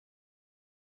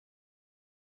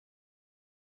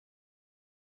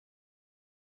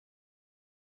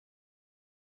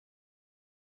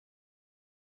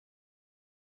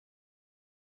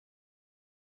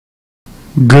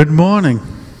Good morning.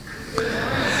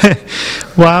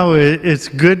 Wow, it's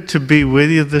good to be with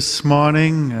you this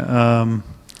morning. I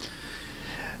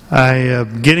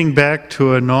am getting back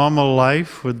to a normal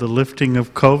life with the lifting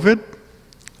of COVID,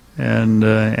 and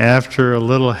after a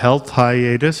little health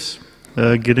hiatus,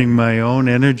 getting my own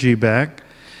energy back.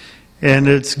 And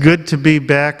it's good to be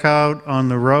back out on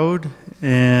the road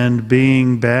and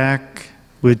being back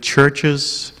with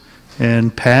churches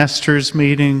and pastors'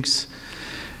 meetings.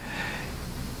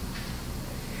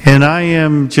 And I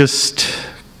am just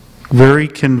very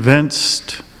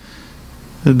convinced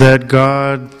that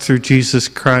God, through Jesus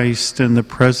Christ and the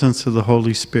presence of the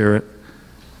Holy Spirit,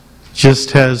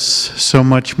 just has so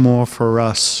much more for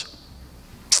us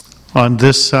on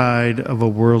this side of a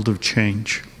world of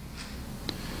change.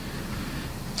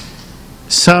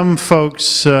 Some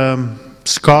folks,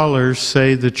 scholars,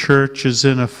 say the church is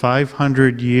in a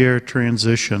 500-year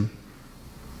transition.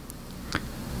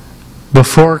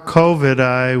 Before COVID,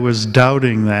 I was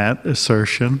doubting that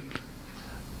assertion.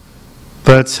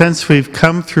 But since we've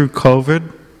come through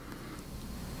COVID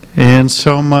and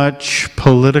so much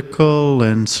political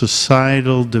and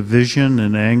societal division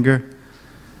and anger,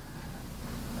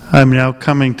 I'm now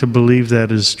coming to believe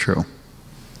that is true.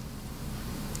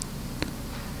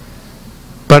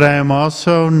 But I am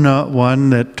also not one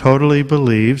that totally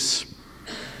believes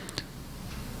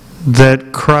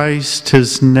that Christ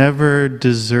has never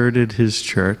deserted his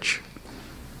church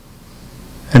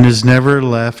and has never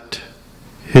left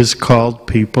his called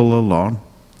people alone.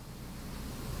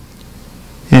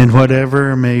 And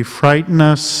whatever may frighten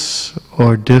us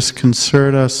or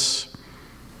disconcert us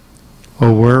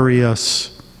or worry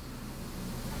us,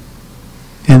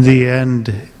 in the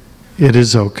end, it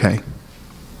is okay.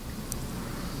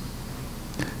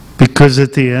 Because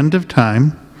at the end of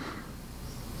time,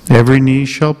 every knee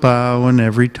shall bow and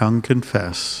every tongue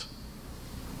confess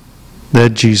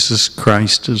that Jesus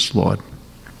Christ is Lord.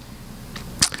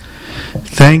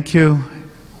 Thank you.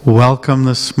 Welcome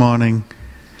this morning.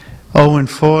 Oh, and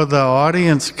for the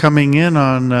audience coming in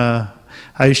on,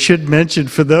 I should mention,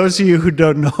 for those of you who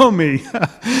don't know me,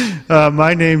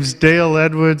 my name's Dale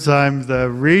Edwards. I'm the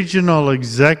Regional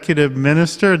Executive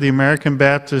Minister of the American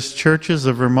Baptist Churches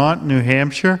of Vermont, New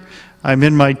Hampshire. I'm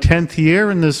in my 10th year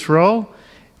in this role.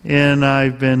 And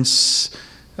I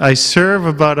serve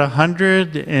about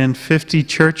 150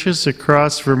 churches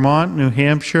across Vermont, New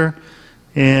Hampshire,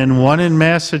 and one in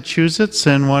Massachusetts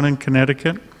and one in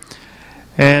Connecticut.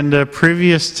 And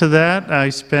previous to that, I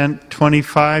spent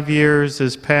 25 years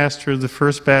as pastor of the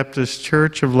First Baptist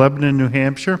Church of Lebanon, New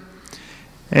Hampshire.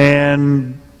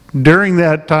 And during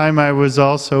that time, I was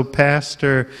also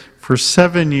pastor for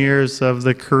 7 years of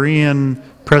the Korean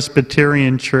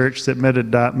Presbyterian Church that met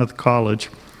at Dartmouth College.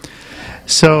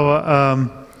 So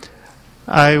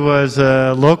I was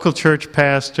a local church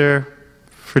pastor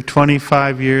for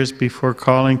 25 years before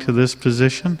calling to this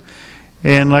position.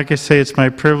 And like I say, it's my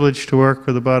privilege to work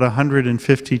with about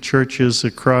 150 churches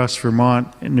across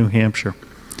Vermont and New Hampshire.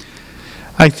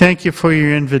 I thank you for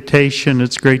your invitation.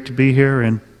 It's great to be here,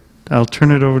 and I'll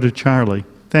turn it over to Charlie.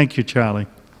 Thank you, Charlie.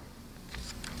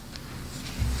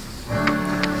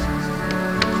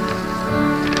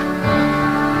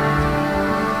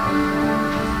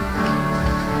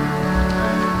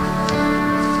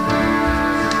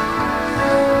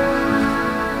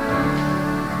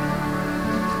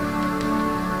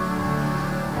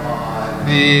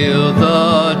 Feel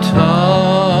the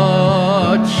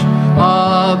touch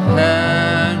of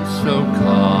hands so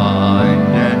kind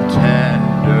and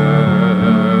tender.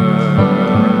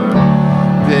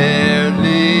 They're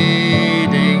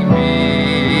leading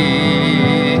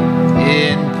me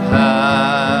in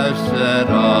paths that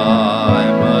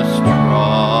I must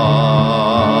trod.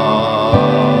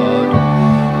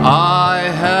 I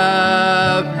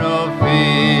have no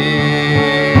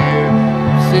fear,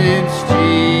 since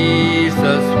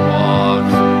Jesus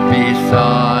walks beside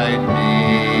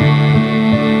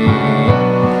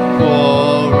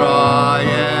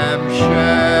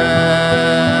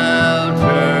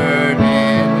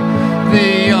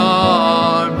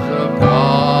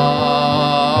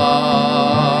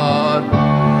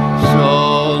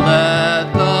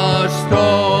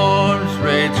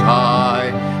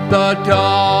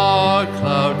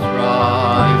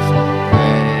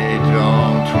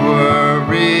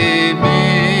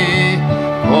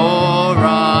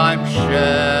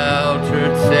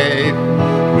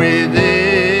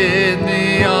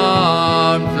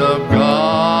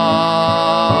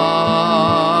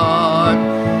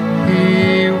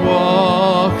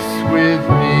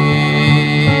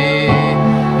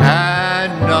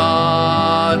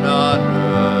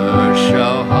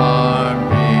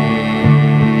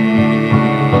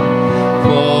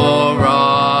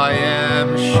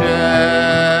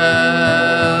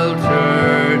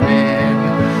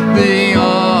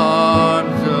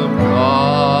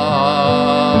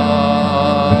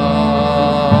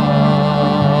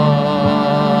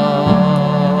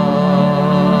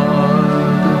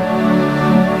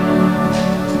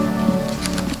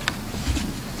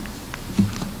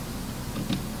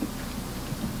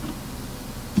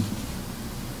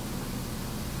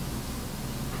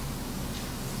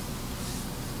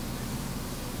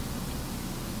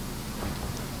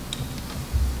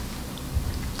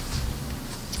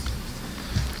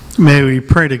May we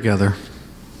pray together.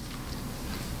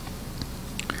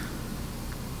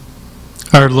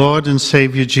 Our Lord and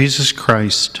Savior Jesus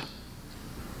Christ,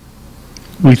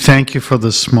 we thank you for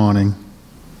this morning.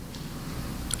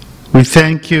 We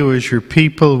thank you as your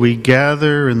people we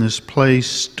gather in this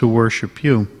place to worship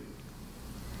you,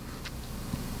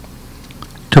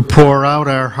 to pour out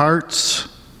our hearts,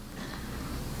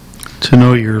 to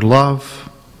know your love,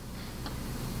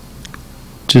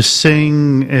 to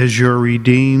sing as you're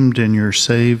redeemed and you're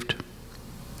saved.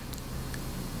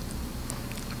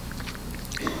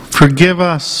 Forgive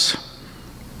us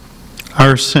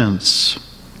our sins,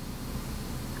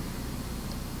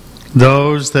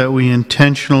 those that we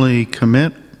intentionally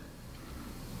commit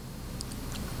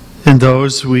and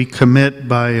those we commit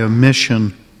by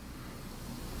omission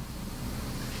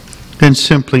and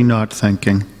simply not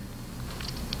thinking.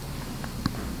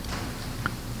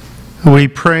 We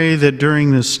pray that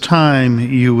during this time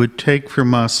you would take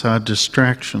from us our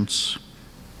distractions,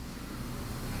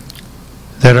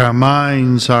 that our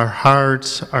minds, our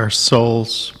hearts, our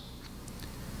souls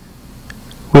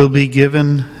will be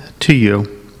given to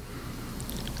you,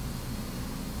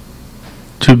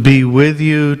 to be with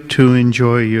you, to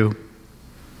enjoy you,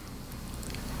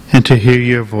 and to hear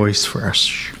your voice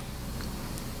first.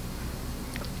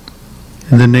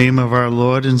 In the name of our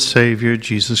Lord and Savior,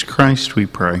 Jesus Christ, we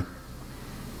pray.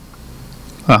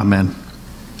 Amen.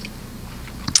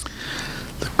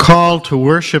 The call to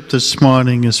worship this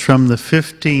morning is from the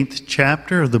 15th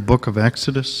chapter of the book of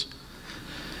Exodus.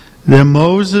 Then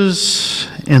Moses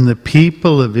and the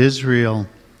people of Israel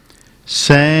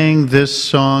sang this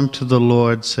song to the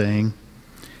Lord, saying,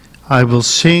 I will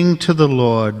sing to the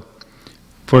Lord,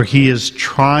 for he has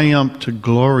triumphed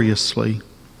gloriously.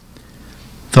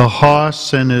 The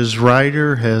horse and his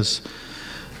rider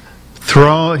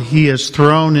he has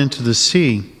thrown into the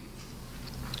sea.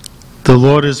 The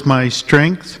Lord is my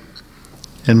strength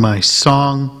and my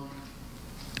song,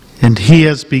 and he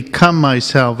has become my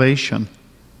salvation.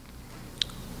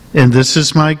 And this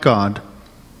is my God,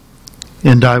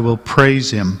 and I will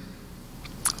praise him,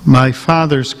 my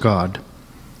Father's God,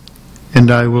 and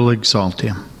I will exalt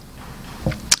him.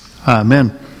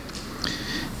 Amen.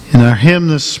 And our hymn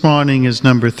this morning is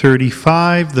number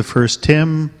 35, the first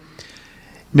hymn.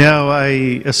 Now, I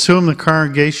assume the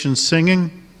congregation's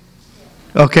singing?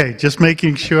 Okay, just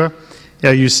making sure.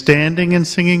 Are you standing and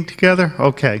singing together?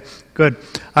 Okay, good.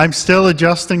 I'm still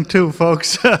adjusting too,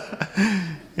 folks.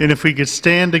 And if we could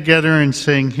stand together and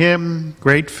sing hymn,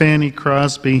 Great Fanny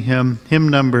Crosby hymn, hymn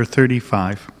number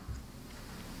 35.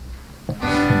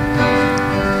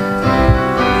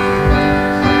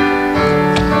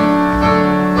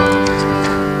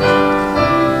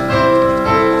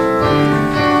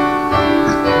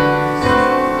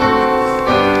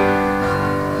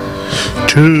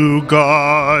 To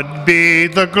God be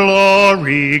the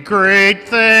glory, great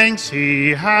things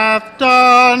he hath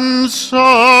done. So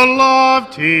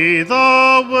loved he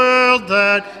the world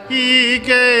that he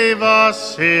gave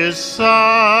us his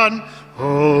Son,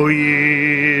 who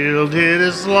yielded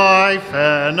his life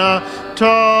an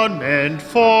atonement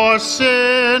for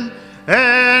sin,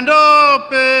 and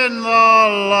opened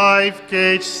the life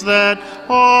gates that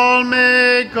all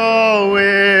may go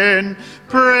in.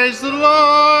 Praise the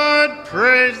Lord,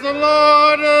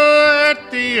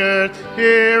 let the earth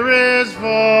hear his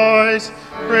voice.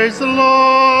 Praise the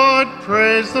Lord,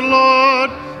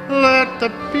 let the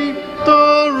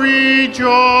people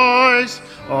rejoice.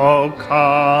 Oh,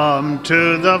 come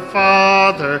to the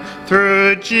Father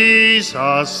through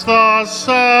Jesus the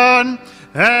Son,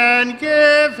 and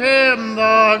give him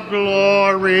the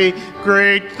glory,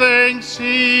 great things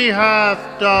he hath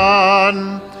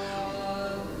done.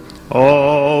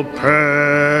 Oh,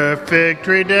 perfect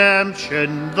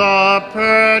redemption, the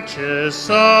purchase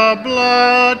of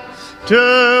blood,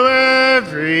 to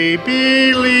every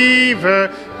believer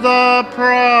the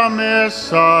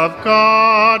promise of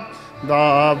God.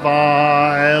 The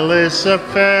vilest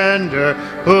offender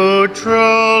who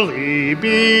truly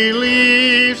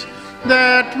believes,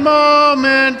 that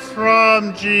moment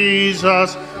from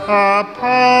Jesus a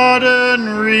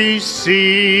pardon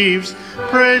receives.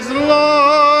 Praise the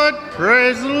Lord,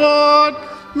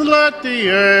 let the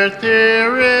earth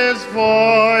hear his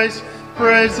voice.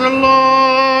 Praise the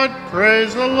Lord,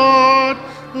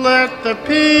 let the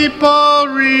people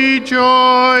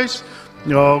rejoice.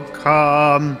 Oh,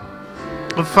 come,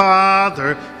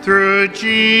 Father, through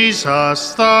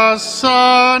Jesus the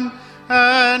Son,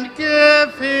 and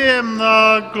give him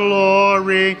the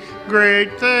glory,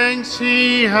 great things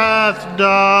he hath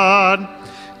done.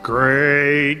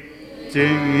 Great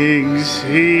things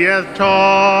he hath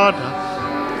taught,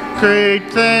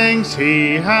 Great things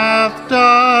he hath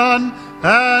done,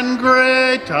 and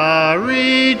great are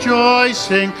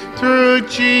rejoicing through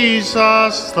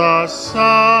Jesus the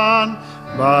Son.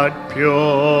 But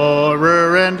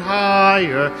purer and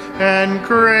higher and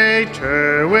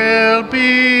greater will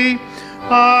be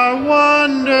our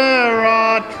wonder,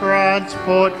 our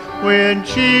transport, when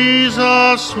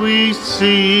Jesus we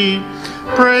see.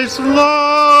 Praise the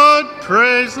Lord,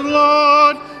 praise the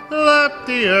Lord, let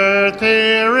the earth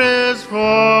hear his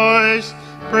voice.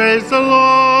 Praise the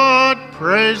Lord,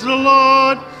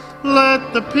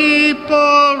 let the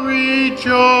people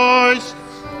rejoice.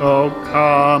 Oh,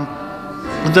 come,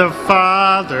 the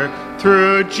Father,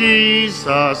 through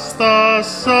Jesus the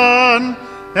Son,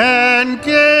 and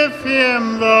give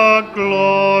him the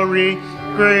glory.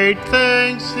 Great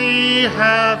things he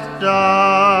hath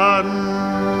done.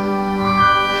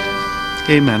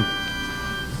 Amen.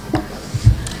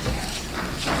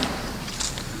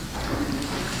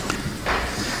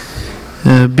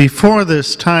 Before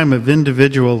this time of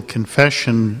individual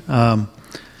confession,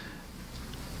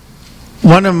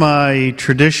 one of my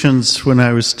traditions when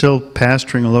I was still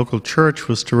pastoring a local church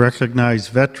was to recognize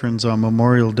veterans on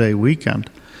Memorial Day weekend.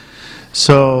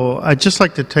 So I'd just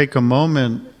like to take a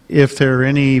moment, if there are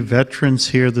any veterans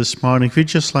here this morning, if you'd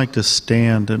just like to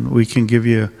stand and we can give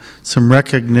you some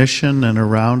recognition and a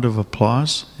round of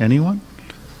applause. Anyone?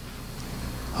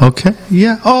 Okay.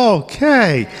 Yeah.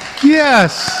 Okay.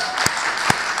 Yes.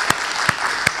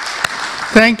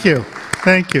 Thank you.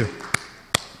 Thank you.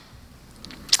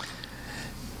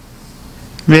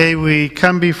 May we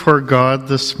come before God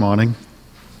this morning,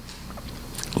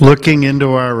 looking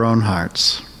into our own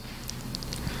hearts.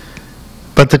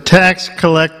 But the tax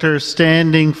collector,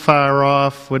 standing far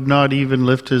off, would not even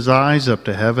lift his eyes up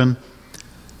to heaven,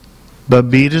 but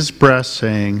beat his breast,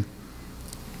 saying,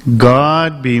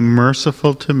 God, be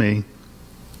merciful to me,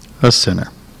 a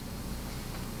sinner.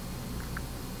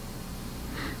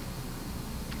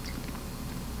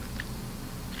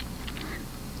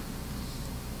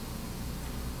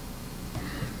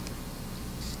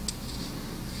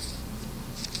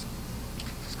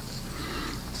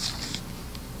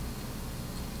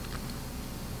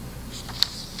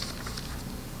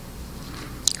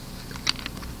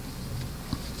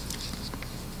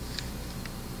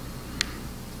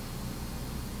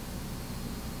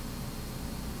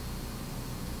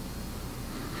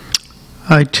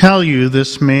 I tell you,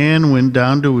 this man went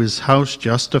down to his house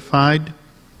justified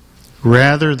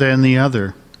rather than the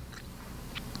other.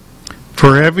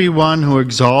 For everyone who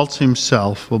exalts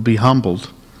himself will be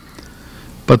humbled,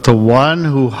 but the one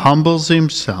who humbles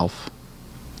himself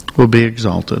will be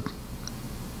exalted.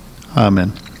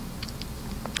 Amen.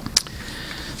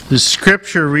 The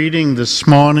scripture reading this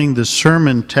morning, the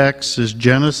sermon text, is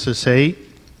Genesis 8,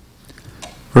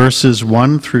 verses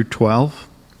 1 through 12.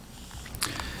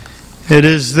 It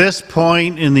is this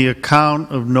point in the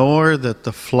account of Noah that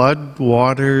the flood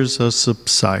waters are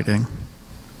subsiding.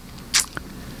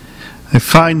 I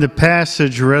find the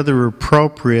passage rather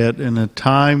appropriate in a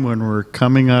time when we're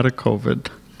coming out of COVID.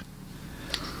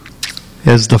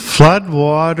 As the flood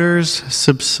waters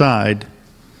subside,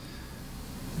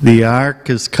 the ark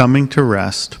is coming to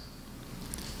rest.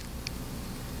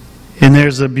 And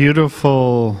there's a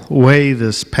beautiful way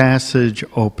this passage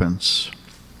opens.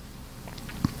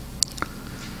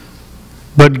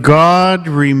 But God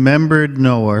remembered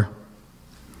Noah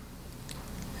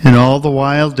and all the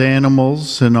wild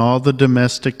animals and all the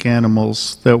domestic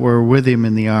animals that were with him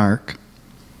in the ark.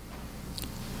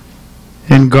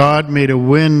 And God made a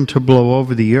wind to blow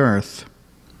over the earth,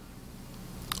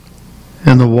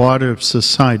 and the waters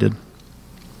subsided.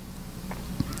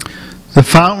 The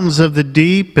fountains of the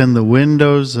deep and the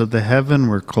windows of the heaven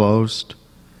were closed,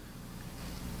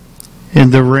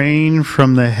 and the rain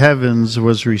from the heavens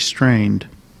was restrained,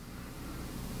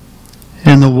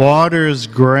 and the waters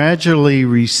gradually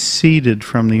receded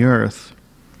from the earth.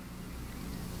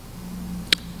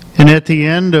 And at the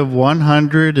end of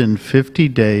 150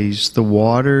 days, the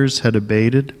waters had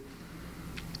abated.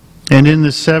 And in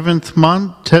the seventh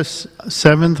month, on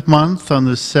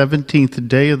the 17th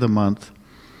day of the month,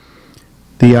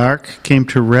 the ark came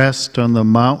to rest on the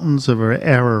mountains of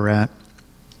Ararat.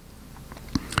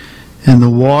 And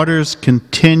the waters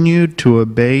continued to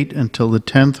abate until the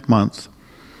 10th month.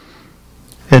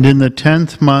 And in the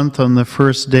 10th month, on the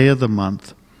first day of the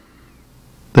month,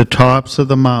 the tops of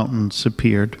the mountains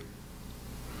appeared.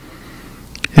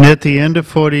 And at the end of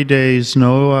 40 days,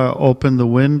 Noah opened the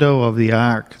window of the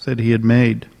ark that he had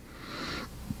made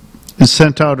and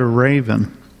sent out a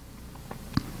raven.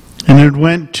 And it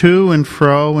went to and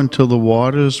fro until the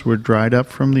waters were dried up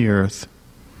from the earth.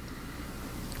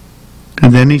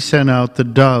 And then he sent out the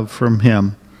dove from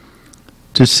him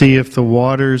to see if the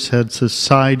waters had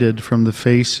subsided from the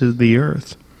face of the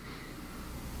earth.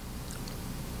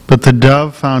 But the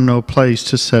dove found no place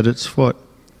to set its foot.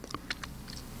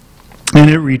 And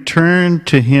it returned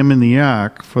to him in the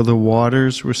ark, for the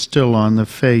waters were still on the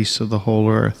face of the whole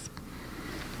earth.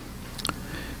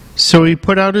 So he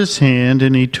put out his hand,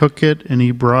 and he took it, and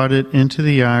he brought it into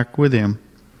the ark with him.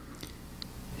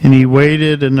 And he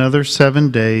waited another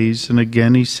 7 days, and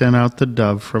again he sent out the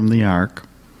dove from the ark.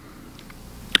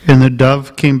 And the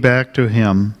dove came back to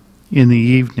him in the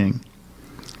evening.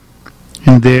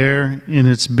 And there in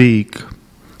its beak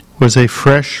was a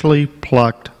freshly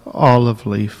plucked olive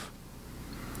leaf.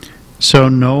 So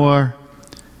Noah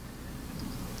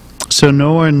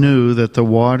knew that the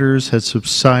waters had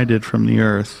subsided from the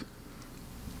earth.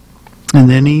 And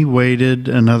then he waited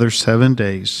another 7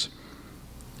 days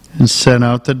and sent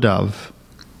out the dove,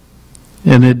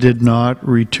 and it did not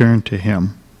return to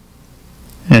him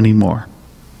anymore.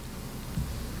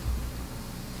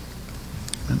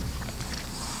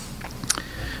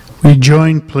 We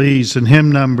join, please, in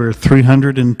hymn number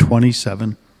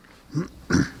 327.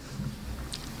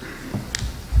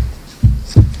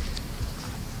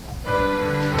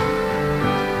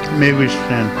 May we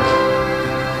stand.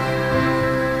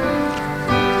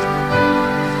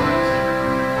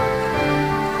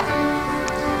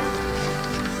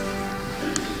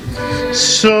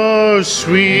 So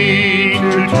sweet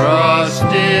to trust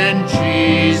in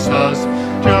Jesus,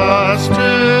 just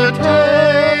to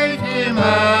take him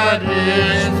at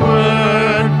his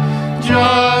word,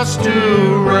 just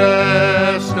to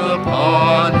rest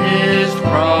upon his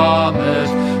promise,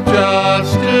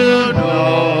 just to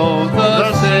know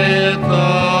thus saith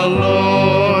the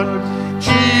Lord.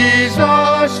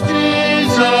 Jesus,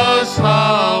 Jesus,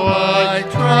 how I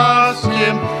trust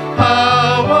him,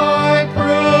 how I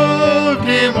proved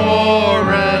him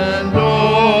o'er and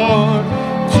o'er.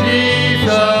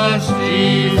 Jesus,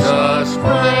 Jesus,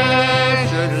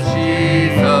 precious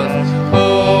Jesus,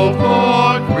 oh,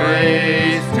 for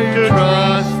grace to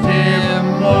trust him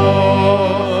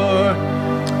more.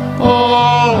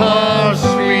 Oh, how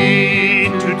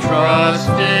sweet to trust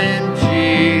in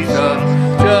Jesus,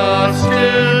 just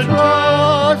to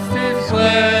trust his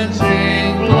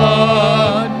cleansing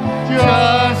blood,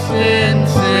 just in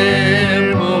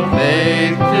simple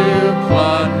faith to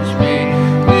plunge me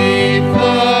beneath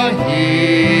the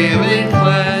healing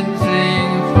cleansing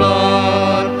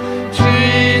flood.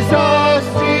 Jesus,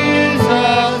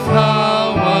 Jesus, how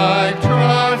I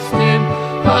trust him,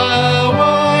 how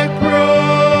I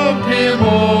proved him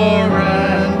o'er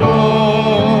and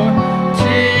o'er.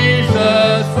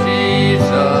 Jesus,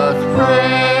 Jesus,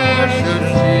 precious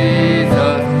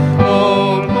Jesus,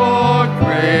 oh, more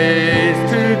grace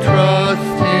to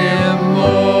trust him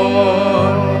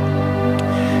more.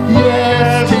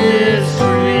 Yes, 'tis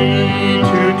sweet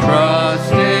to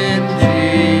trust in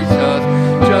Jesus,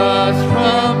 just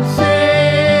from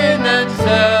sin and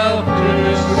self to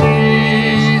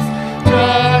cease,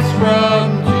 just from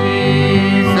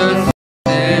Jesus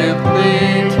simply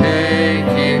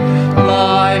taking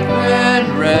life and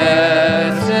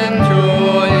rest and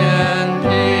joy and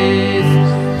peace.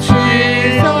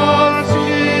 Jesus,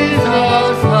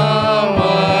 Jesus, how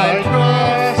I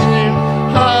trust him,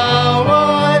 how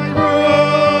I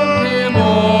prove him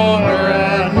o'er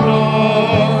and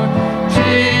o'er.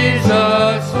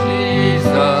 Jesus,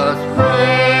 Jesus,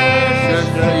 precious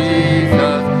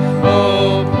Jesus,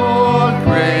 oh, for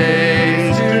grace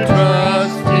to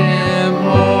trust him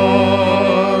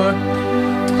more.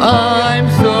 I'm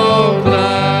so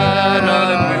glad I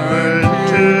learned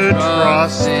to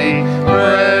trust thee,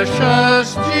 precious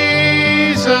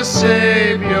Jesus,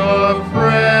 Savior,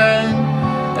 friend.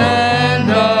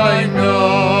 And I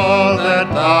know that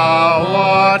thou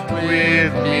art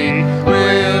with me,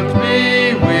 wilt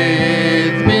be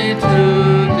with me to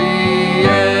the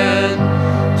end.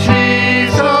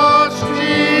 Jesus,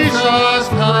 Jesus,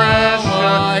 how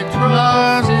I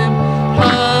trust him,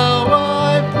 how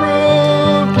I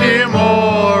proved him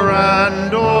o'er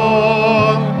and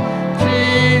o'er.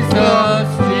 Jesus,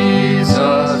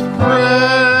 Jesus,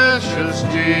 precious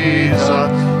Jesus,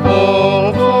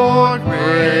 oh, for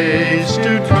grace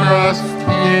to trust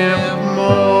him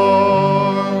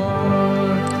more.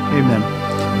 Amen.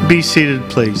 Be seated,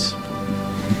 please.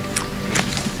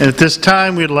 And at this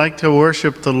time, we'd like to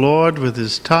worship the Lord with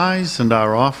his tithes and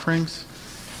our offerings.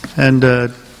 And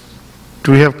do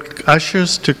we have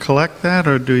ushers to collect that,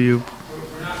 or do you?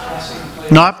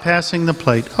 Not passing the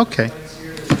plate. Okay.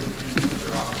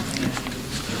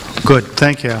 Good.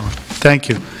 Thank you, Alan. Thank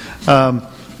you.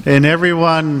 And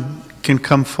everyone can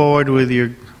come forward with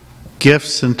your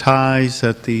gifts and tithes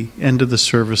at the end of the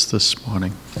service this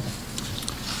morning.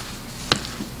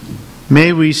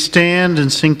 May we stand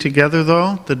and sing together,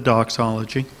 though, the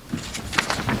doxology.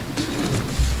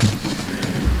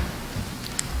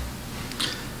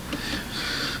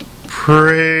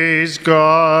 Praise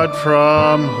God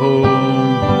from whom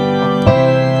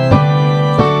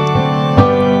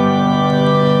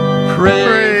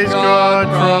Praise God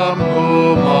from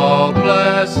whom all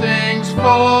blessings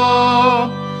flow.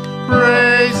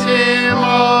 Praise Him,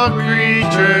 all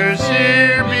creatures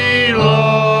here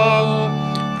below.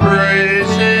 Praise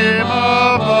Him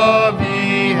above,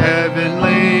 ye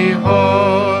heavenly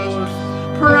hosts.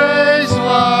 Praise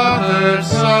Father,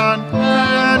 Son,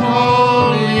 and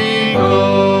Holy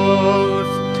Ghost.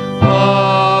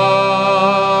 Amen.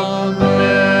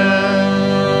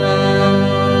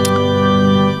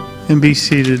 and be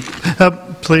seated.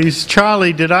 Please,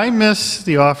 Charlie, did I miss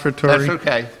the offertory? That's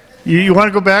okay. You want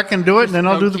to go back and do it, and then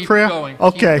I'll No, do the keep prayer? going, keep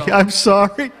Okay, going. I'm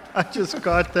sorry. I just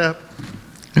got that.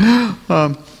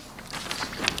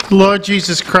 Lord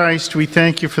Jesus Christ, we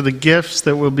thank you for the gifts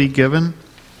that will be given.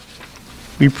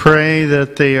 We pray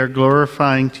that they are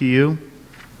glorifying to you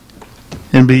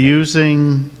and be used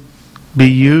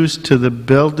to the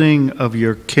building of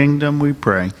your kingdom, we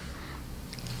pray.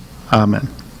 Amen.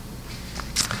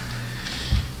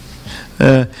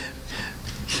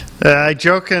 I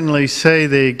jokingly say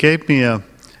they gave me as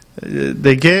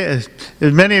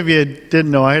many of you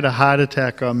didn't know, I had a heart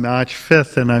attack on March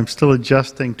 5th, and I'm still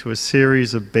adjusting to a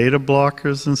series of beta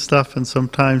blockers and stuff, and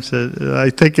sometimes I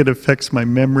think it affects my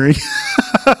memory.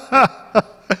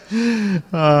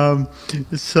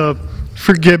 So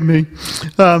forgive me.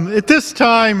 At this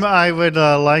time, I would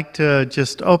like to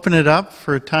just open it up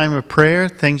for a time of prayer,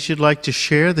 things you'd like to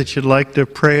share, that you'd like to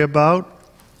pray about,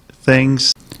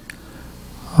 things.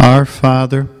 Our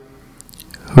Father,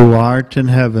 who art in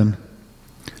heaven,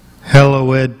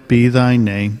 hallowed be thy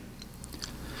name.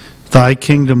 Thy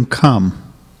kingdom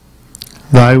come,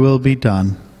 thy will be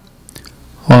done,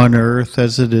 on earth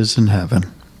as it is in heaven.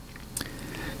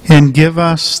 And give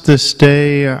us this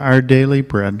day our daily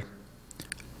bread,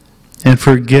 and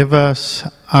forgive us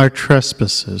our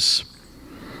trespasses,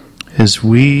 as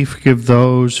we forgive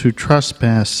those who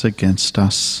trespass against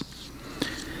us.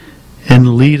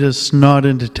 And lead us not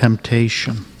into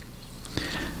temptation,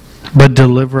 but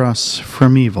deliver us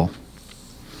from evil.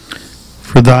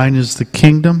 For thine is the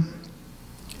kingdom,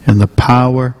 and the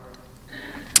power,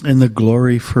 and the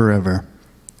glory forever.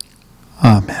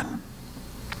 Amen.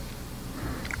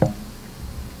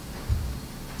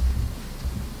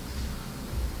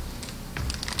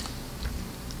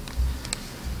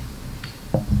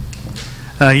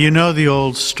 You know the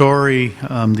old story,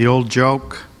 the old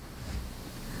joke.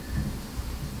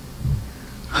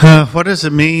 What does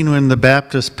it mean when the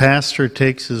Baptist pastor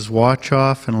takes his watch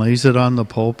off and lays it on the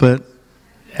pulpit?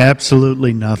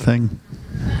 Absolutely nothing.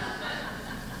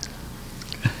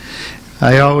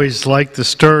 I always liked the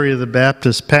story of the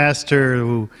Baptist pastor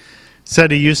who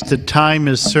said he used to time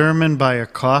his sermon by a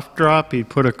cough drop. He'd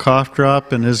put a cough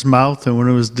drop in his mouth, and when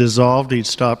it was dissolved, he'd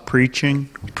stop preaching.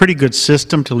 Pretty good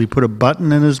system till he put a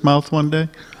button in his mouth one day.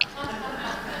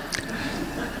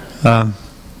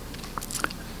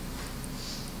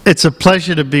 It's a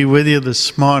pleasure to be with you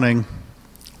this morning.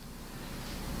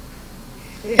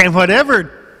 And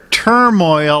whatever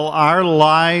turmoil our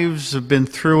lives have been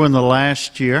through in the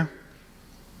last year,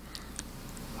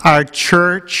 our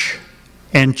church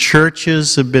and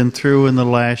churches have been through in the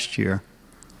last year,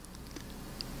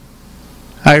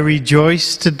 I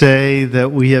rejoice today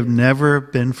that we have never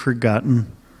been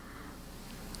forgotten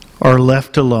or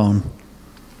left alone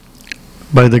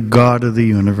by the God of the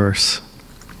universe.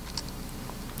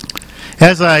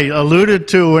 As I alluded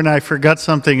to when I forgot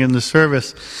something in the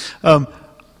service,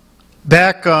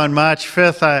 back on March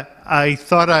 5th, I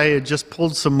thought I had just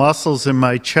pulled some muscles in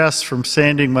my chest from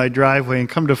sanding my driveway, and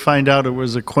come to find out it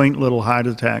was a quaint little heart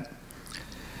attack.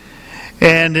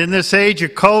 And in this age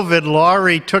of COVID,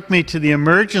 Laurie took me to the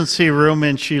emergency room,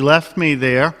 and she left me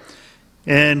there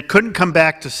and couldn't come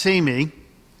back to see me.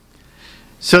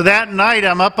 So that night,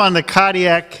 I'm up on the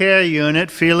cardiac care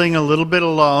unit feeling a little bit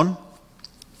alone.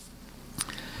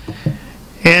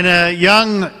 And a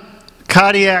young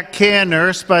cardiac care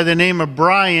nurse by the name of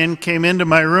Brian came into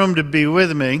my room to be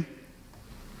with me.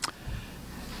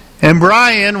 And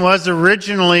Brian was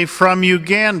originally from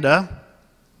Uganda,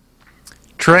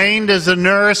 trained as a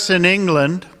nurse in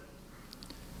England,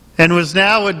 and was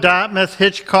now at Dartmouth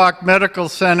Hitchcock Medical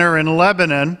Center in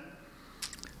Lebanon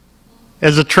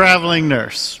as a traveling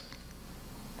nurse.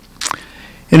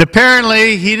 And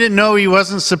apparently he didn't know he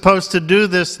wasn't supposed to do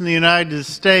this in the United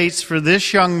States, for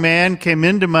this young man came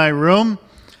into my room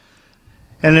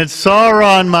and it saw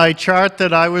on my chart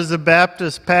that I was a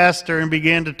Baptist pastor and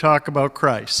began to talk about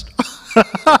Christ.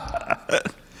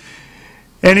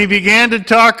 And he began to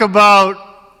talk about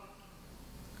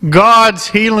God's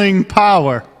healing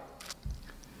power.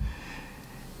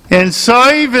 And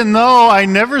so even though I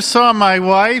never saw my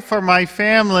wife or my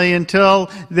family until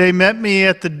they met me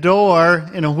at the door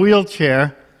in a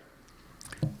wheelchair,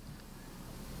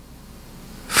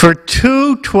 for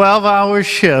 2 12-hour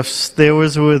shifts they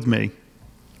was with me.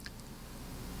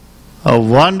 A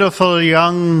wonderful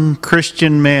young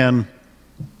Christian man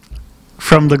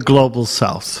from the global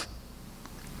south.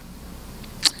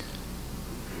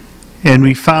 And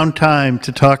we found time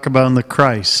to talk about the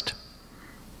Christ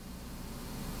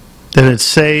that had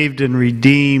saved and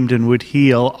redeemed and would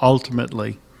heal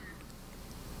ultimately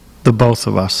the both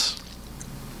of us.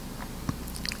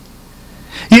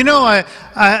 You know,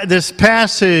 this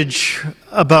passage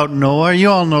about Noah, you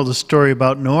all know the story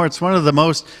about Noah. It's one of the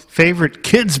most favorite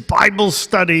kids' Bible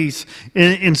studies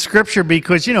in Scripture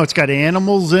because, you know, it's got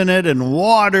animals in it and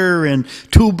water, and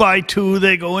 2 by 2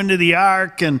 they go into the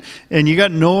ark, and you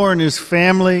got Noah and his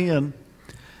family. And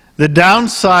the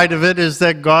downside of it is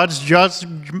that God's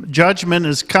judgment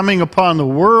is coming upon the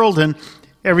world and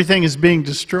everything is being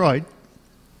destroyed.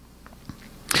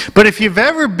 But if you've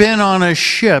ever been on a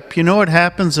ship, you know what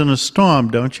happens in a storm,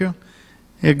 don't you?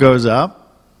 It goes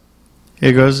up,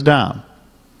 it goes down.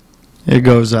 It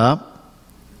goes up,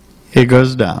 it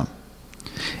goes down.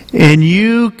 And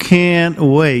you can't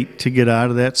wait to get out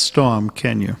of that storm,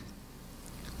 can you?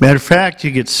 Matter of fact, you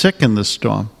get sick in the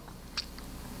storm.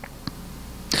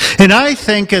 And I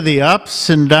think of the ups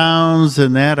and downs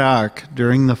in that ark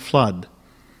during the flood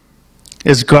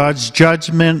as God's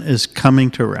judgment is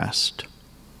coming to rest.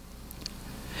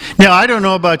 Now, I don't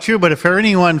know about you, but if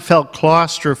anyone felt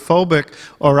claustrophobic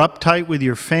or uptight with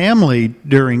your family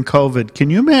during COVID,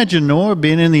 can you imagine Noah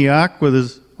being in the ark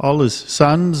with all his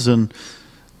sons and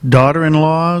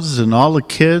daughter-in-laws and all the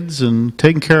kids and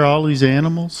taking care of all these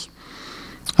animals?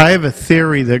 I have a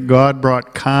theory that God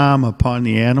brought calm upon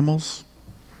the animals.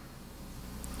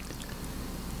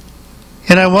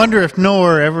 And I wonder if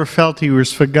Noah ever felt he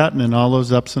was forgotten in all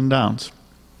those ups and downs.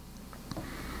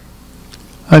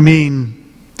 I mean,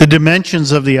 the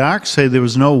dimensions of the ark say there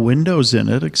was no windows in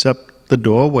it except the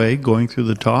doorway going through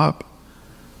the top.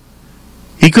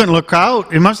 He couldn't look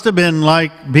out. It must have been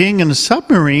like being in a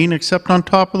submarine except on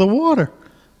top of the water.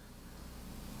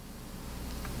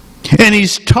 And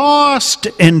he's tossed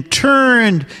and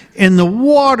turned, and the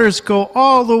waters go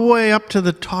all the way up to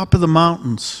the top of the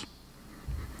mountains.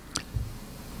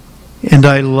 And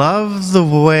I love the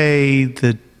way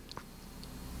the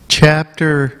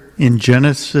chapter in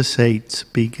Genesis 8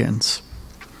 begins.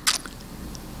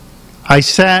 I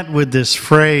sat with this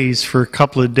phrase for a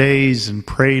couple of days and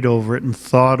prayed over it and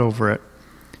thought over it.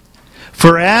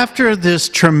 For after this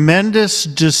tremendous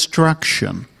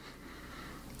destruction,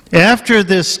 after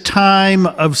this time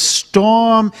of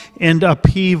storm and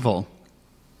upheaval,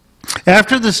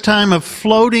 after this time of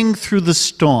floating through the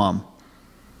storm,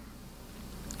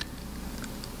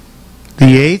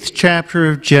 the 8th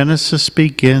chapter of Genesis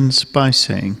begins by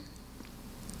saying,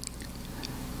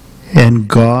 "And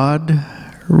God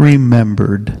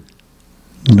remembered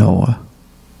Noah."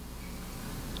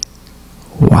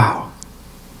 Wow.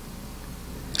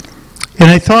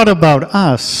 And I thought about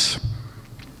us,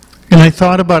 and I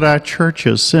thought about our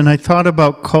churches, and I thought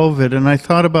about COVID, and I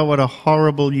thought about what a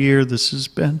horrible year this has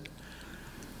been.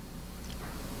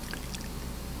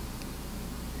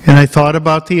 And I thought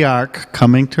about the ark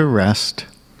coming to rest,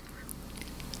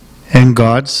 and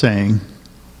God saying,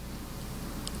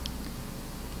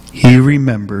 He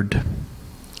remembered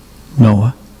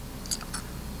Noah.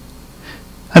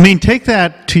 I mean, take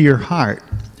that to your heart.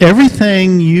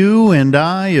 Everything you and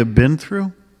I have been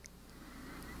through,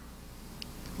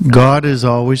 God has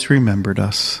always remembered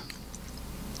us.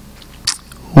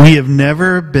 We have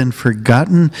never been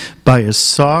forgotten by a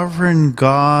sovereign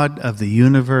God of the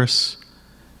universe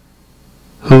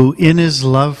who in his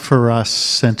love for us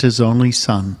sent his only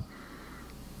Son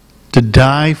to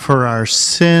die for our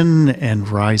sin and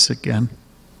rise again.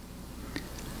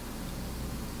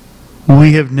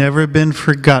 We have never been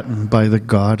forgotten by the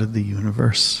God of the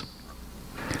universe.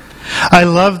 I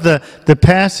love the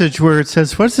passage where it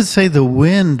says, what does it say? The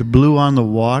wind blew on the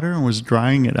water and was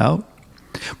drying it out.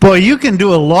 Boy, you can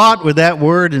do a lot with that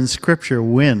word in Scripture,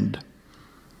 wind.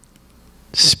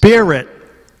 Spirit,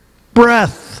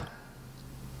 breath,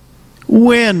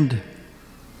 wind.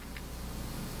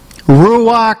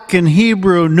 Ruach in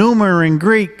Hebrew, pneuma in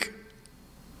Greek.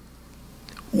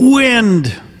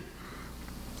 wind.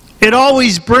 It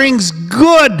always brings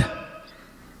good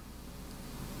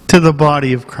to the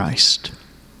body of Christ.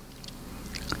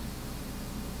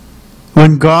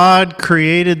 When God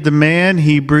created the man,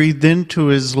 He breathed into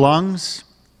his lungs,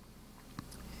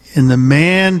 and the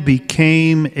man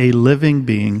became a living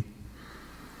being.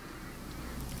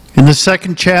 In the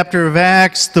second chapter of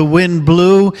Acts, the wind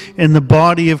blew and the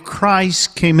body of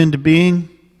Christ came into being.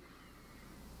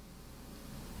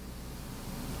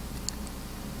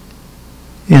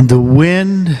 And the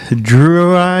wind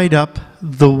dried up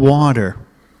the water,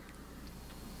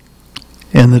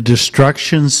 and the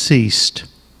destruction ceased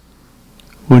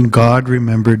when God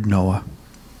remembered Noah.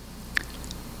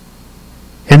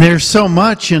 And there's so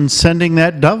much in sending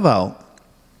that dove out.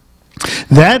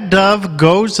 That dove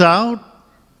goes out,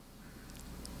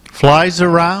 flies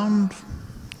around,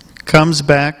 comes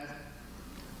back,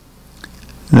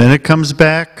 and then it comes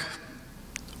back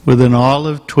with an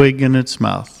olive twig in its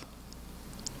mouth.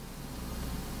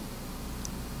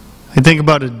 I think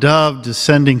about a dove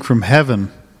descending from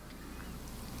heaven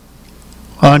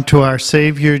onto our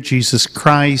Savior, Jesus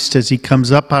Christ, as He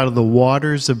comes up out of the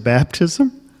waters of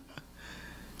baptism.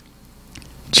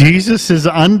 Jesus is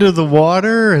under the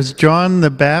water as John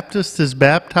the Baptist is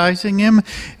baptizing Him,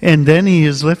 and then He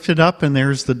is lifted up and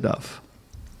there's the dove.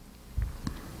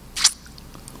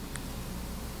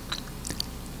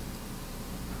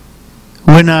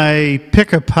 When I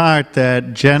pick apart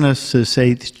that Genesis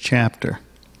 8th chapter,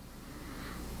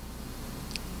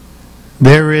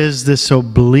 there is this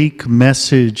oblique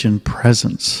message and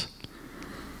presence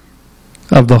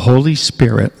of the Holy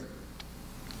Spirit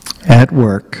at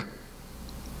work,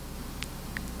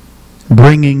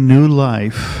 bringing new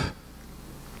life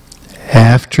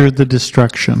after the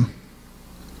destruction.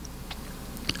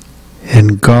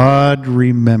 And God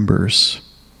remembers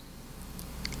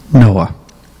Noah.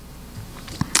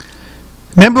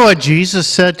 Remember what Jesus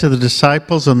said to the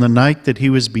disciples on the night that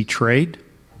He was betrayed?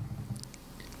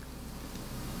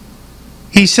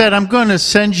 He said, I'm going to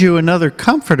send you another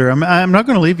comforter. I'm not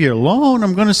going to leave you alone.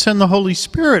 I'm going to send the Holy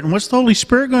Spirit. And what's the Holy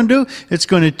Spirit going to do? It's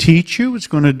going to teach you. It's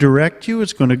going to direct you.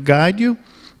 It's going to guide you.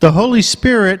 The Holy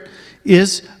Spirit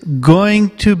is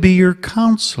going to be your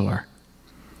counselor.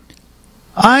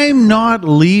 I'm not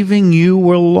leaving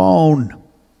you alone,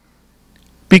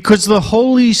 because the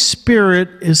Holy Spirit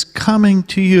is coming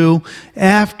to you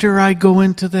after I go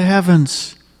into the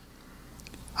heavens.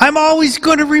 I'm always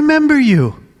going to remember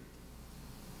you.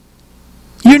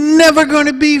 You're never going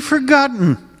to be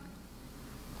forgotten.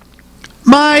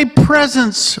 My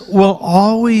presence will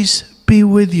always be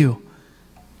with you.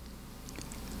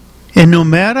 And no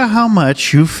matter how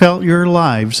much you felt your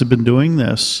lives have been doing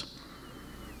this,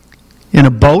 in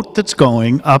a boat that's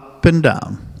going up and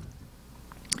down,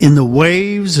 in the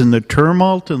waves and the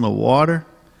tumult and the water,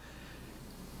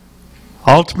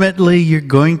 ultimately you're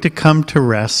going to come to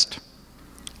rest.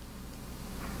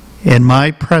 In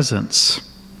my presence,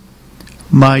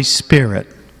 my spirit,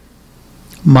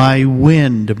 my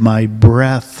wind, my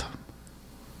breath,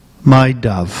 my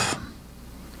dove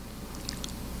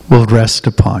will rest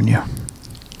upon you.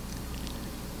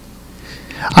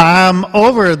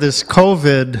 Over this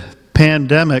COVID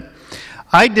pandemic,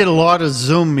 I did a lot of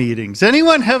Zoom meetings.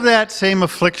 Anyone have that same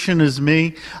affliction as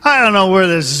me? I don't know where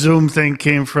this Zoom thing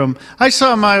came from. I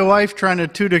saw my wife trying to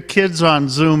tutor kids on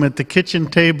Zoom at the kitchen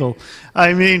table.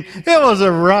 I mean, it was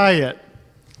a riot.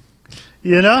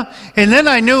 You know? And then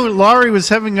I knew Laurie was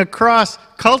having a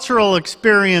cross-cultural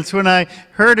experience when I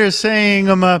heard her saying,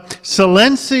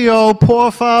 silencio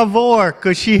por favor,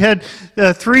 because she had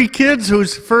 3 kids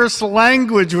whose first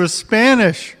language was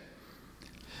Spanish.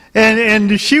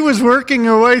 And she was working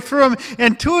her way through them.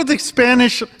 And 2 of the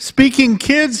Spanish-speaking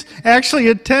kids actually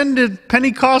attended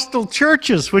Pentecostal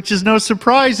churches, which is no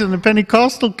surprise in the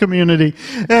Pentecostal community.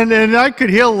 And I could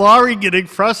hear Laurie getting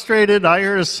frustrated. I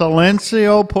heard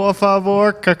silencio, por favor,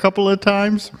 a couple of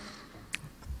times.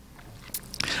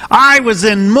 I was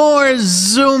in more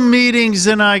Zoom meetings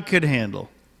than I could handle.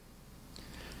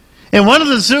 And one of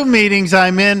the Zoom meetings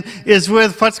I'm in is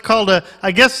with what's called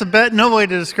no way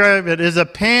to describe it, is a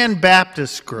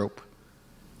Pan-Baptist group.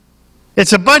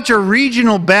 It's a bunch of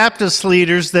regional Baptist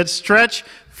leaders that stretch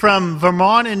from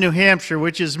Vermont and New Hampshire,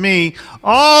 which is me,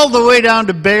 all the way down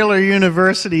to Baylor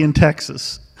University in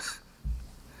Texas.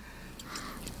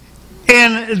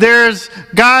 And there's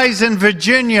guys in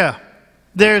Virginia.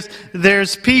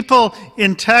 There's people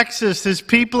in Texas, there's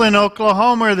people in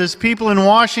Oklahoma, there's people in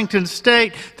Washington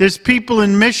State, there's people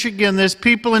in Michigan, there's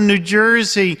people in New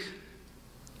Jersey.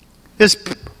 There's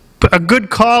a good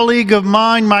colleague of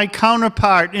mine, my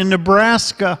counterpart in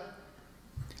Nebraska.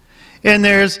 And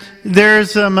there's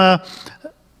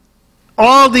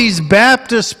all these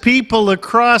Baptist people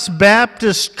across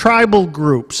Baptist tribal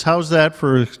groups. How's that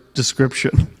for a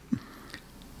description?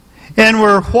 And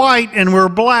we're white, and we're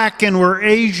black, and we're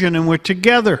Asian, and we're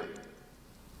together.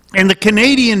 And the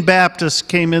Canadian Baptists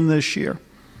came in this year.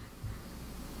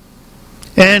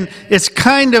 And it's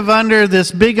kind of under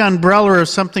this big umbrella of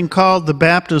something called the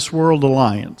Baptist World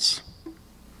Alliance.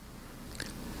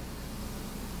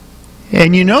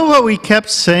 And you know what we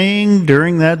kept saying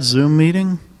during that Zoom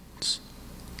meeting?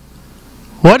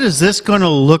 What is this going to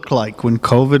look like when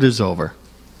COVID is over?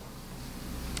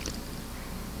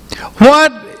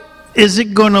 What is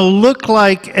it going to look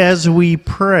like as we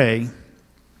pray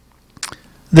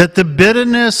that the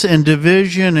bitterness and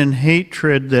division and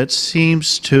hatred that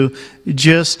seems to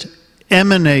just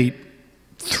emanate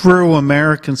through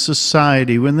American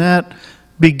society, when that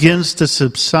begins to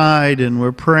subside, and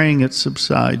we're praying it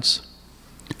subsides,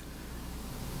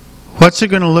 what's it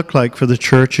going to look like for the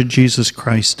Church of Jesus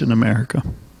Christ in America?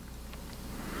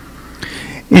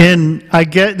 And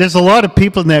there's a lot of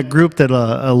people in that group that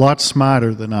are a lot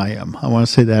smarter than I am. I want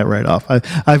to say that right off.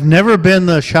 I've never been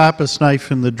the sharpest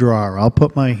knife in the drawer. I'll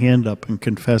put my hand up and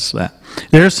confess that.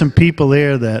 There are some people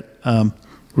there that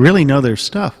really know their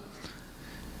stuff.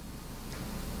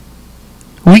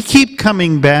 We keep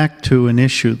coming back to an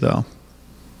issue, though.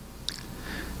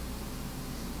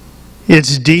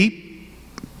 It's deep.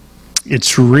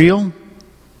 It's real.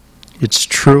 It's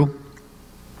true.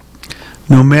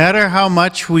 No matter how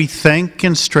much we think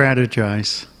and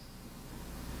strategize,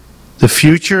 the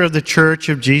future of the Church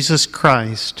of Jesus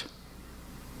Christ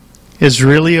is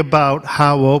really about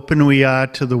how open we are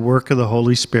to the work of the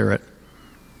Holy Spirit,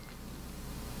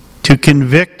 to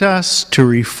convict us, to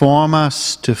reform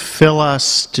us, to fill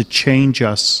us, to change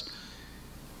us,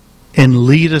 and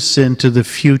lead us into the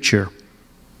future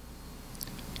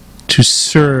to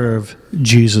serve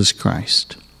Jesus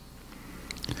Christ.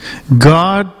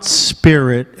 God's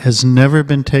Spirit has never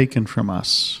been taken from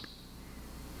us.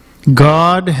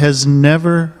 God has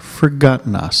never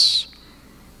forgotten us.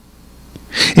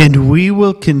 And we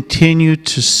will continue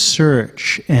to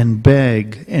search and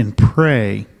beg and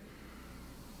pray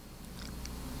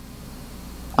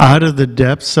out of the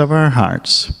depths of our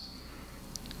hearts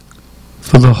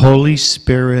for the Holy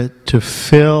Spirit to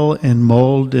fill and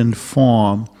mold and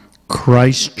form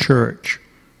Christ's church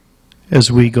as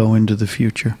we go into the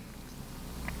future.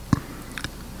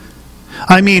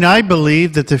 I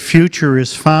believe that the future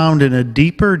is found in a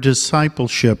deeper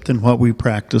discipleship than what we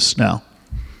practice now.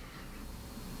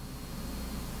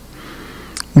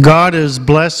 God has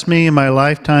blessed me in my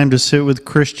lifetime to sit with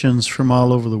Christians from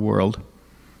all over the world.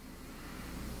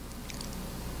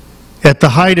 At the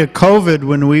height of COVID,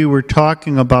 when we were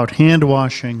talking about hand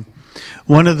washing,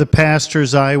 one of the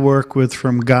pastors I work with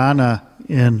from Ghana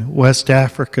in West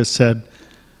Africa said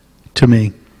to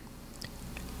me,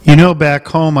 "You know, back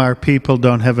home our people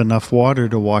don't have enough water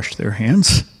to wash their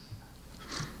hands."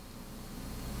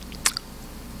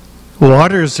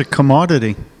 Water is a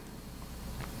commodity.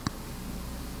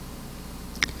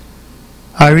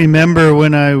 I remember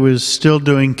when I was still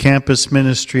doing campus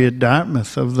ministry at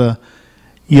Dartmouth, of the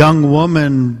young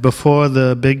woman before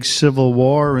the big civil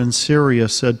war in Syria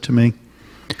said to me,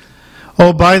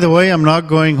 "Oh, by the way, I'm not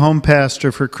going home,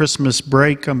 Pastor, for Christmas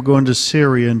break. I'm going to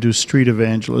Syria and do street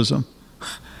evangelism.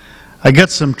 I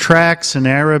got some tracts in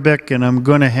Arabic, and I'm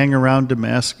going to hang around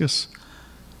Damascus."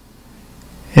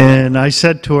 And I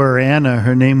said to her, Anna,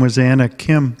 her name was Anna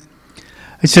Kim,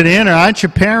 I said, "Anna, aren't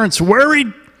your parents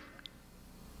worried?"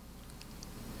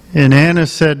 And Anna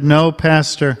said, "No,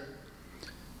 Pastor.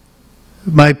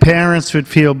 My parents would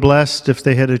feel blessed if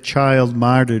they had a child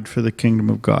martyred for the kingdom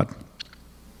of God."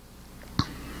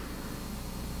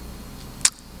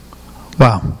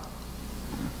 Wow.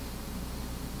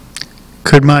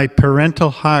 Could my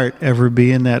parental heart ever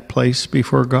be in that place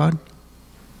before God?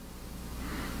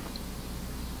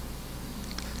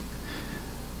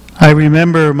 I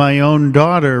remember my own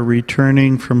daughter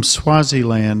returning from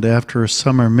Swaziland after a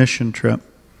summer mission trip,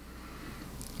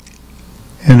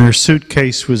 and her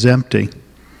suitcase was empty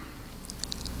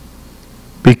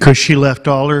because she left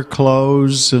all her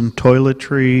clothes and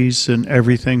toiletries and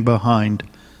everything behind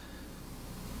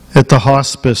at the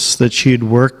hospice that she had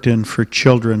worked in for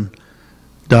children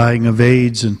dying of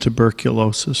AIDS and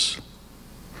tuberculosis.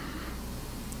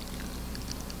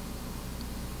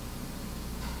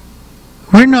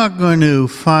 We're not going to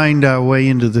find our way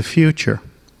into the future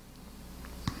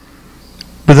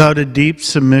without a deep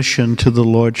submission to the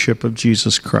Lordship of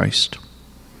Jesus Christ.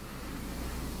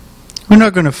 We're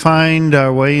not going to find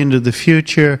our way into the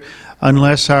future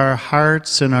unless our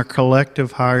hearts and our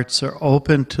collective hearts are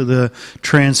open to the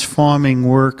transforming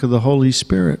work of the Holy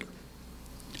Spirit.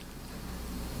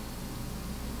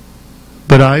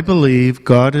 But I believe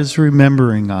God is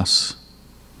remembering us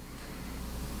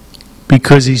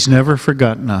because He's never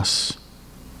forgotten us.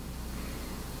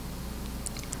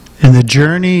 And the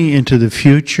journey into the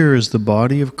future as the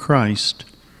body of Christ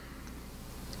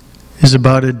is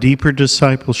about a deeper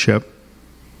discipleship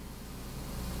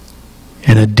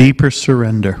and a deeper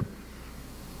surrender.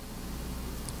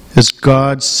 As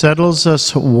God settles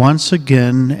us once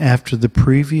again after the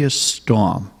previous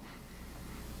storm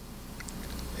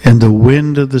and the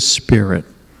wind of the Spirit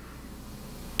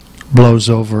blows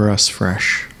over us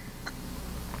fresh.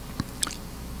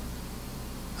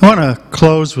 I want to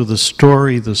close with a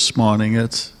story this morning.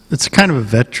 It's kind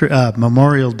of a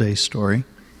Memorial Day story.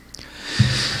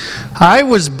 I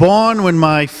was born when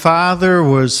my father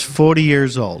was 40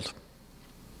 years old.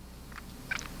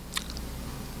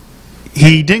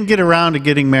 He didn't get around to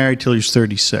getting married till he was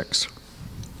 36.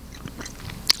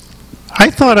 I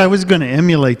thought I was going to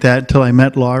emulate that until I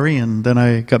met Laurie, and then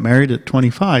I got married at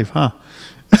 25, huh?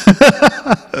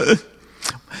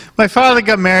 My father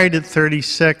got married at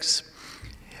 36.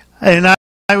 And I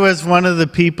was one of the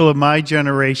people of my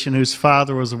generation whose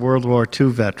father was a World War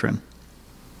II veteran.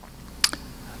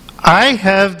 I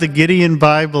have the Gideon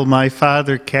Bible my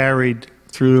father carried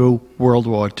through World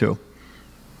War II.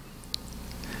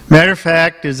 Matter of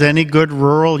fact, as any good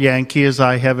rural Yankee is,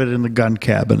 I have it in the gun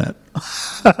cabinet.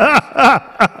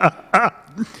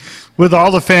 With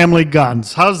all the family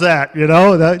guns. How's that? You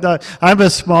know, I'm a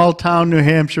small town New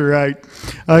Hampshireite.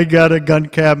 I got a gun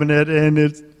cabinet,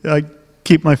 and I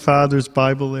keep my father's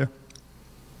Bible there.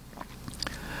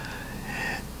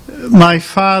 My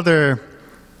father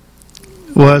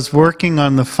was working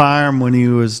on the farm when he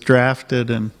was drafted,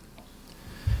 and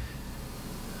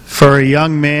for a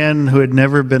young man who had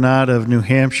never been out of New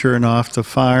Hampshire and off the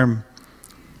farm,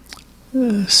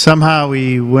 somehow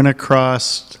he went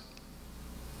across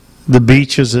the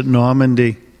beaches at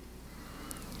Normandy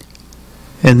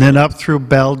and then up through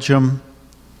Belgium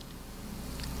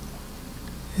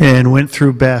and went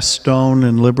through Bastogne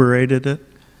and liberated it,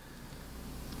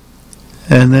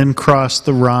 and then crossed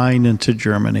the Rhine into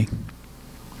Germany.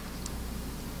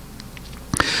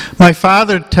 My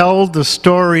father told the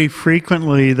story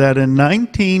frequently that in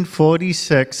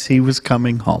 1946 he was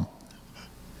coming home.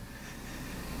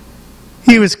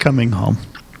 He was coming home.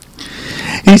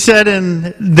 He said,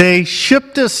 and they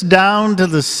shipped us down to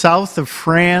the south of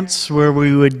France where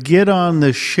we would get on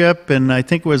the ship, and I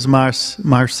think it was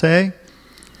Marseille.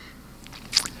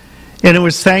 And it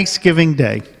was Thanksgiving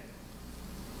Day.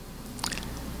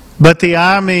 But the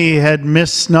army had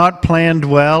not planned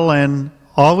well, and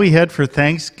all we had for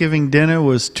Thanksgiving dinner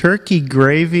was turkey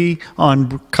gravy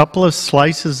on a couple of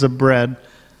slices of bread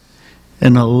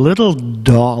and a little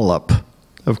dollop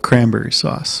of cranberry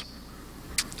sauce.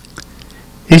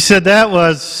 He said that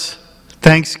was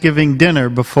Thanksgiving dinner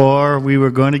before we were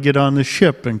going to get on the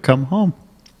ship and come home.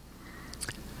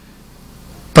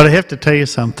 But I have to tell you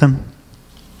something.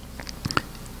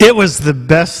 It was the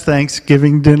best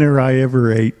Thanksgiving dinner I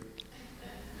ever ate.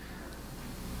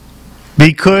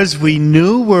 Because we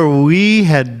knew where we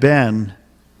had been,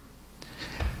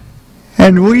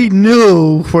 and we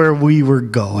knew where we were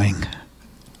going.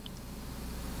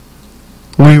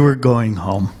 We were going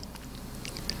home.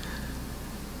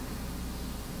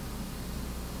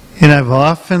 And I've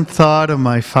often thought of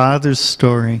my father's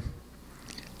story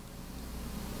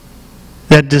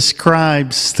that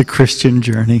describes the Christian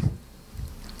journey.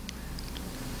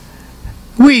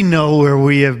 We know where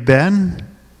we have been.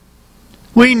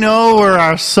 We know where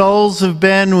our souls have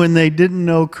been when they didn't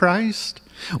know Christ.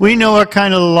 We know what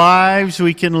kind of lives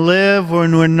we can live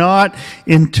when we're not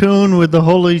in tune with the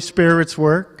Holy Spirit's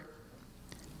work.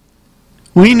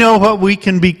 We know what we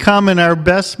can become in our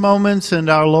best moments and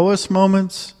our lowest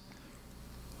moments.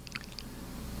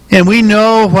 And we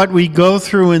know what we go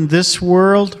through in this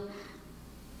world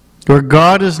where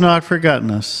God has not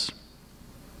forgotten us.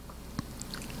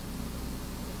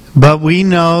 But we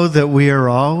know that we are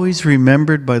always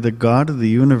remembered by the God of the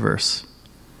universe.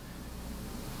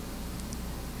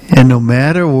 And no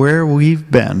matter where we've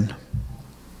been,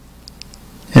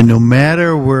 and no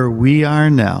matter where we are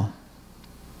now,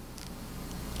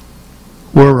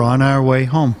 we're on our way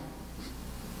home.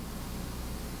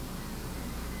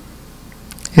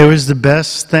 It was the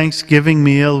best Thanksgiving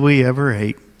meal we ever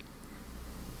ate,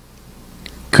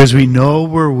 because we know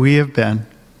where we have been.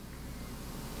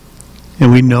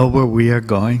 And we know where we are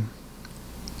going.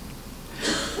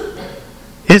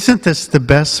 Isn't this the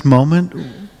best moment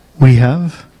we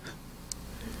have?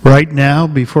 Right now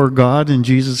before God and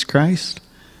Jesus Christ?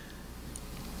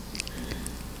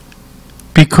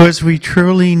 Because we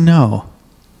truly know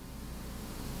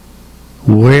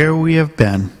where we have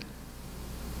been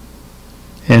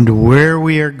and where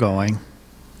we are going.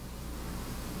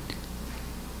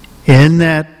 In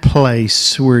that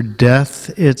place where death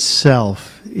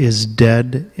itself is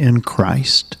dead in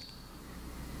Christ.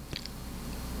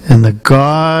 And the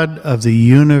God of the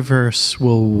universe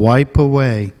will wipe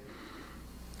away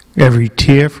every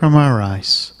tear from our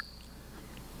eyes.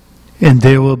 And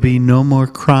there will be no more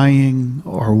crying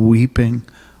or weeping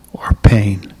or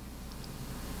pain.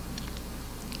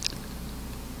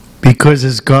 Because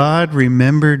as God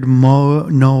remembered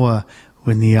Noah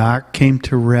when the ark came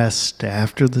to rest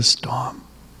after the storm,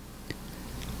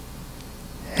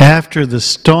 after the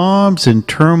storms and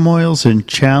turmoils and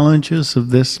challenges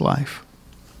of this life,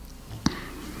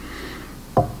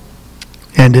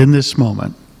 and in this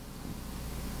moment,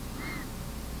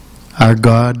 our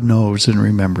God knows and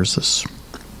remembers us.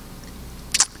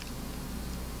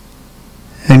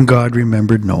 And God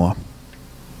remembered Noah.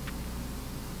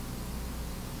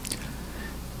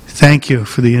 Thank you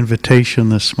for the invitation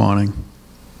this morning.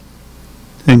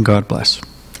 And God bless.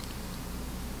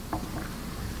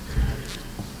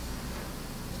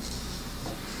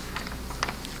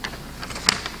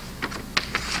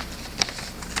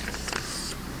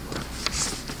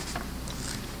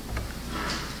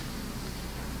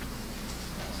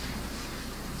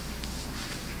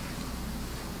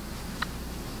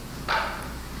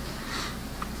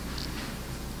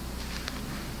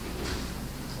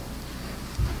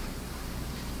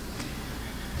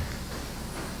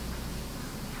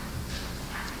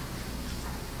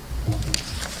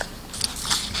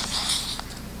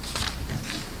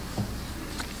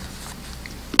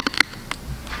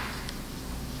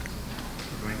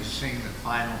 Sing the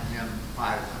final hymn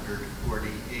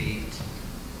 548,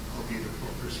 O Beautiful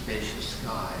for Spacious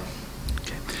Skies.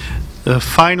 The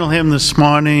final hymn this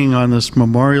morning on this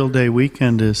Memorial Day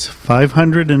weekend is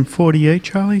 548,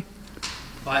 Charlie?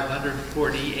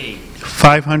 548.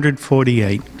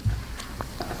 548.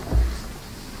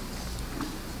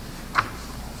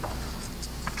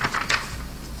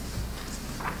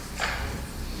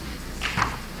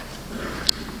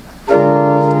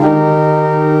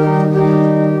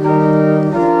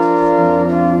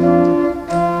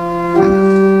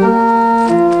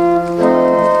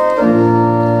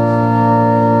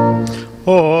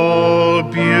 Oh,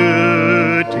 beautiful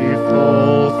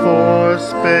for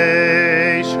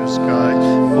spacious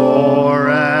skies, for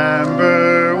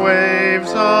amber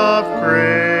waves of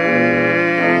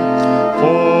grain,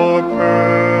 for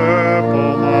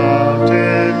purple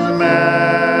mountains'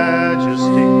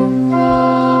 majesty,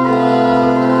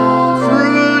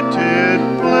 fruited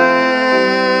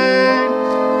plain,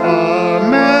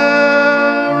 America,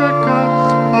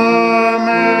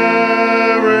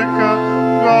 America,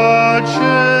 God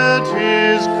shed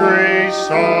his grace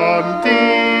on thee,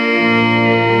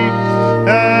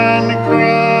 and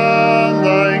crown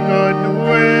thy good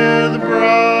with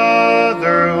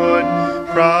brotherhood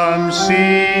from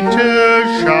sea to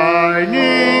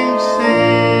shining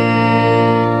sea.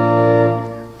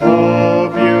 Oh,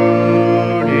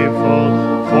 beautiful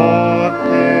for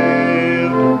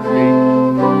pale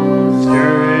green,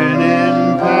 stirring in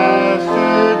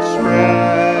pastured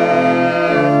spread,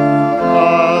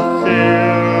 a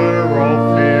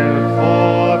thoroughfare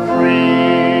for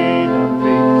freedom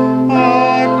be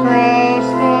across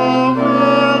the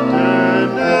wilderness.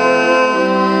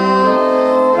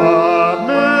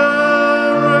 America,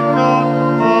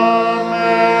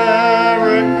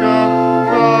 America,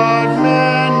 God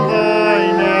mend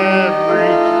thine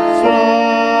every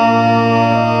flaw,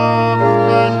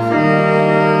 and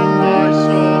firm thy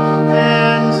soul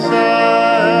in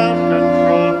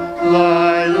self-control,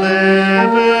 thy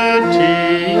liberty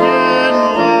in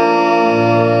love.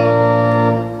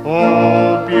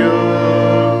 Oh,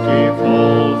 beautiful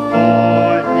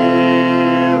for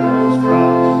heroes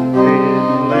from in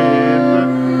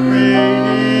liberating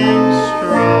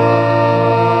strife,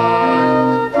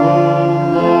 who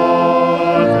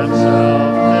more than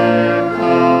self their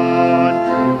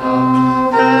country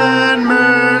loved, and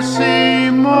mercy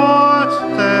more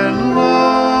than life.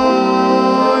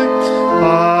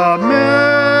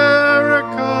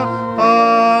 America,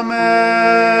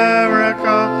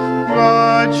 America,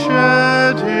 God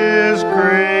shed his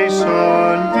grace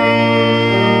on thee,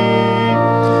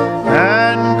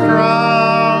 and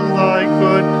crown thy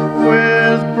good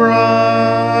with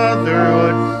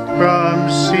brotherhood from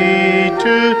sea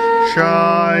to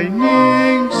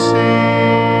shining sea.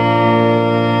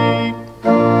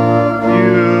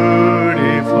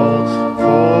 Beautiful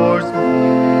for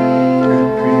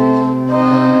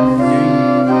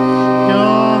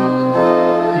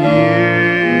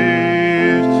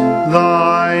years,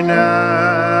 thine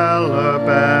alabaster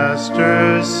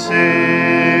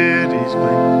city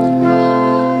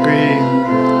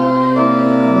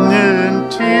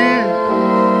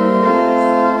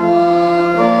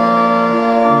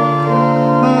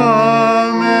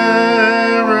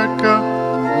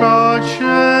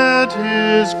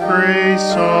His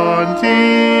grace on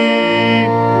thee.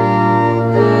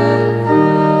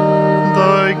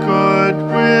 Thy good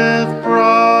with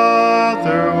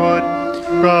brotherhood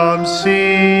from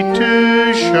sea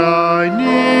to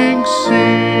shining sea.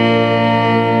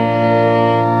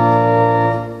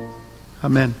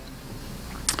 Amen.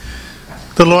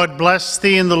 The Lord bless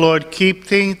thee, and the Lord keep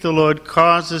thee. The Lord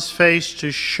cause his face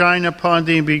to shine upon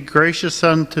thee and be gracious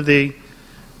unto thee.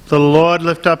 The Lord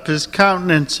lift up his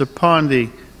countenance upon thee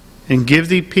and give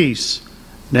thee peace,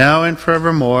 now and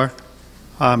forevermore.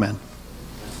 Amen.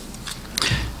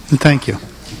 And thank you.